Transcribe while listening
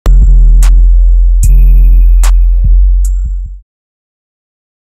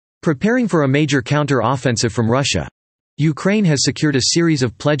Preparing for a major counter-offensive from Russia. Ukraine has secured a series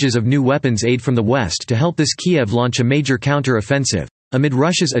of pledges of new weapons aid from the West to help this Kiev launch a major counter-offensive, amid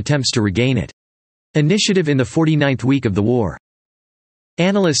Russia's attempts to regain it. Initiative in the 49th week of the war.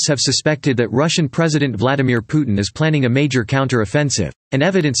 Analysts have suspected that Russian President Vladimir Putin is planning a major counter-offensive, and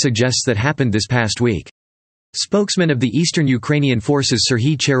evidence suggests that happened this past week. Spokesman of the Eastern Ukrainian Forces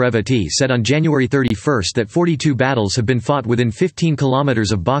Serhiy Cherevati said on January 31 that 42 battles have been fought within 15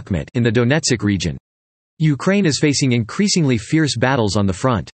 kilometers of Bakhmut in the Donetsk region. Ukraine is facing increasingly fierce battles on the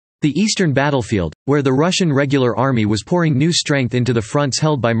front. The eastern battlefield, where the Russian regular army was pouring new strength into the fronts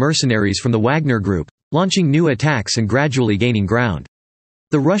held by mercenaries from the Wagner Group, launching new attacks and gradually gaining ground.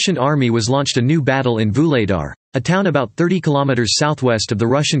 The Russian army was launched a new battle in Vuhledar, a town about 30 kilometers southwest of the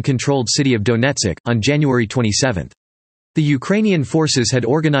Russian-controlled city of Donetsk, on January 27. The Ukrainian forces had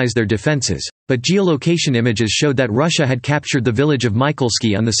organized their defenses, but geolocation images showed that Russia had captured the village of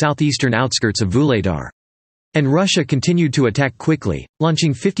Mykolsky on the southeastern outskirts of Vuhledar. And Russia continued to attack quickly,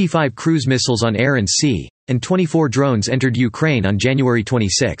 launching 55 cruise missiles on air and sea, and 24 drones entered Ukraine on January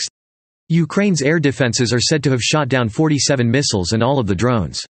 26. Ukraine's air defenses are said to have shot down 47 missiles and all of the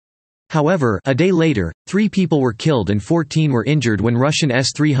drones. However, a day later, 3 people were killed and 14 were injured when Russian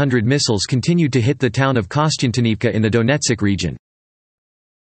S-300 missiles continued to hit the town of Kostyantynivka in the Donetsk region.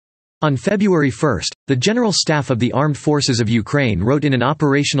 On February 1, the General Staff of the Armed Forces of Ukraine wrote in an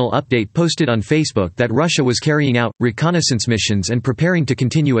operational update posted on Facebook that Russia was carrying out reconnaissance missions and preparing to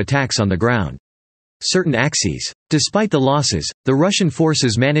continue attacks on the ground. Certain axes. Despite the losses, the Russian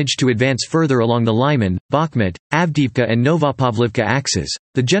forces managed to advance further along the Lyman, Bakhmut, Avdiivka and Novopavlivka axes,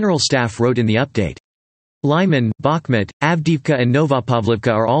 the General Staff wrote in the update. Lyman, Bakhmut, Avdiivka and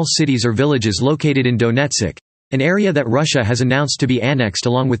Novopavlivka are all cities or villages located in Donetsk, an area that Russia has announced to be annexed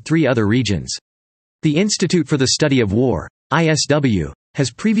along with 3 other regions. The Institute for the Study of War, ISW,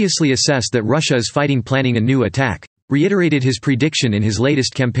 has previously assessed that Russia is planning a new attack, reiterated his prediction in his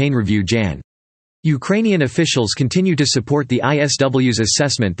latest campaign review Jan. Ukrainian officials continue to support the ISW's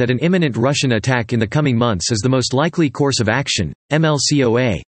assessment that an imminent Russian attack in the coming months is the most likely course of action,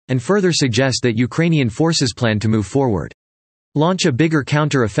 MLCOA, and further suggest that Ukrainian forces plan to move forward. Launch a bigger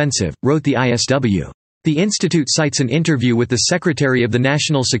counter-offensive, wrote the ISW. The institute cites an interview with the Secretary of the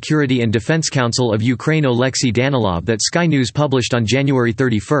National Security and Defense Council of Ukraine Oleksiy Danilov that Sky News published on January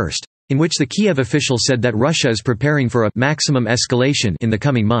 31, in which the Kiev official said that Russia is preparing for a maximum escalation in the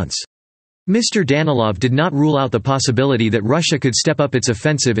coming months. Mr. Danilov did not rule out the possibility that Russia could step up its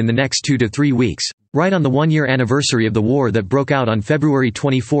offensive in the next 2 to 3 weeks, right on the one-year anniversary of the war that broke out on February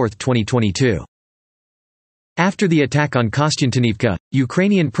 24, 2022. After the attack on Kostyantynivka,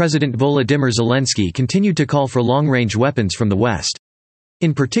 Ukrainian President Volodymyr Zelensky continued to call for long-range weapons from the West.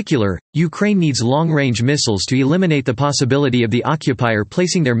 In particular, Ukraine needs long-range missiles to eliminate the possibility of the occupier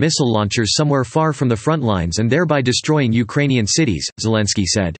placing their missile launchers somewhere far from the front lines and thereby destroying Ukrainian cities, Zelensky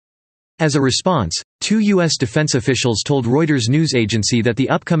said. As a response, 2 U.S. defense officials told Reuters news agency that the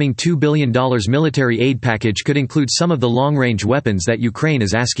upcoming $2 billion military aid package could include some of the long-range weapons that Ukraine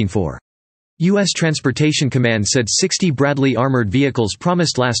is asking for. U.S. Transportation Command said 60 Bradley armored vehicles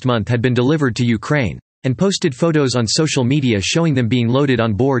promised last month had been delivered to Ukraine, and posted photos on social media showing them being loaded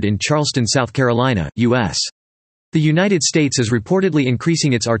on board in Charleston, South Carolina, U.S. The United States is reportedly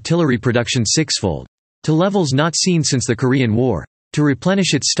increasing its artillery production 6-fold, to levels not seen since the Korean War, to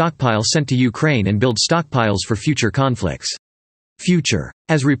replenish its stockpile sent to Ukraine and build stockpiles for future conflicts.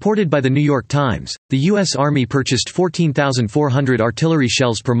 As reported by The New York Times, the U.S. Army purchased 14,400 artillery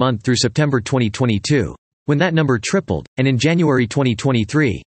shells per month through September 2022, when that number tripled, and in January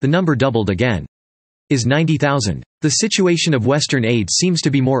 2023, the number doubled again. Is 90,000. The situation of Western aid seems to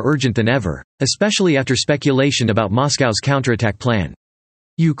be more urgent than ever, especially after speculation about Moscow's counterattack plan.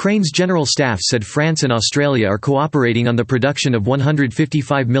 Ukraine's General Staff said France and Australia are cooperating on the production of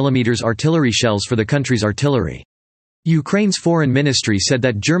 155 mm artillery shells for the country's artillery. Ukraine's foreign ministry said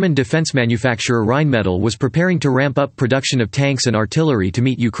that German defense manufacturer Rheinmetall was preparing to ramp up production of tanks and artillery to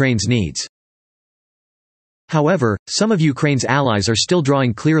meet Ukraine's needs. However, some of Ukraine's allies are still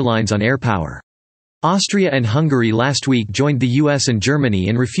drawing clear lines on air power. Austria and Hungary last week joined the US and Germany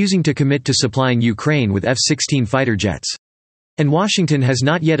in refusing to commit to supplying Ukraine with F-16 fighter jets. And Washington has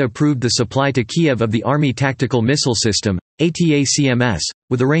not yet approved the supply to Kiev of the Army Tactical Missile System, ATACMS,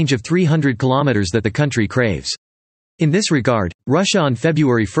 with a range of 300 kilometers that the country craves. In this regard, Russia on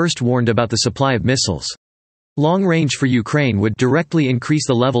February 1 warned about the supply of missiles. Long range for Ukraine would directly increase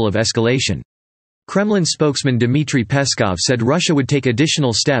the level of escalation. Kremlin spokesman Dmitry Peskov said Russia would take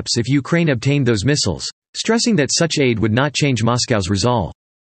additional steps if Ukraine obtained those missiles, stressing that such aid would not change Moscow's resolve.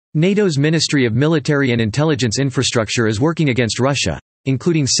 NATO's Ministry of Military and Intelligence Infrastructure is working against Russia,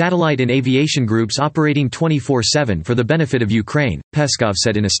 including satellite and aviation groups operating 24/7 for the benefit of Ukraine, Peskov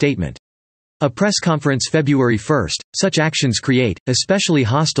said in a statement. A press conference February 1. Such actions create, especially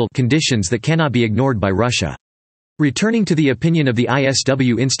hostile conditions that cannot be ignored by Russia. Returning to the opinion of the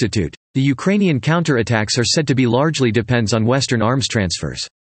ISW Institute, the Ukrainian counterattacks are said to be largely depends on Western arms transfers.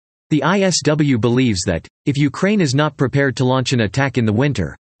 The ISW believes that, if Ukraine is not prepared to launch an attack in the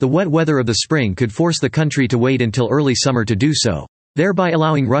winter, the wet weather of the spring could force the country to wait until early summer to do so, thereby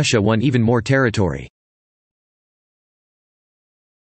allowing Russia even more territory.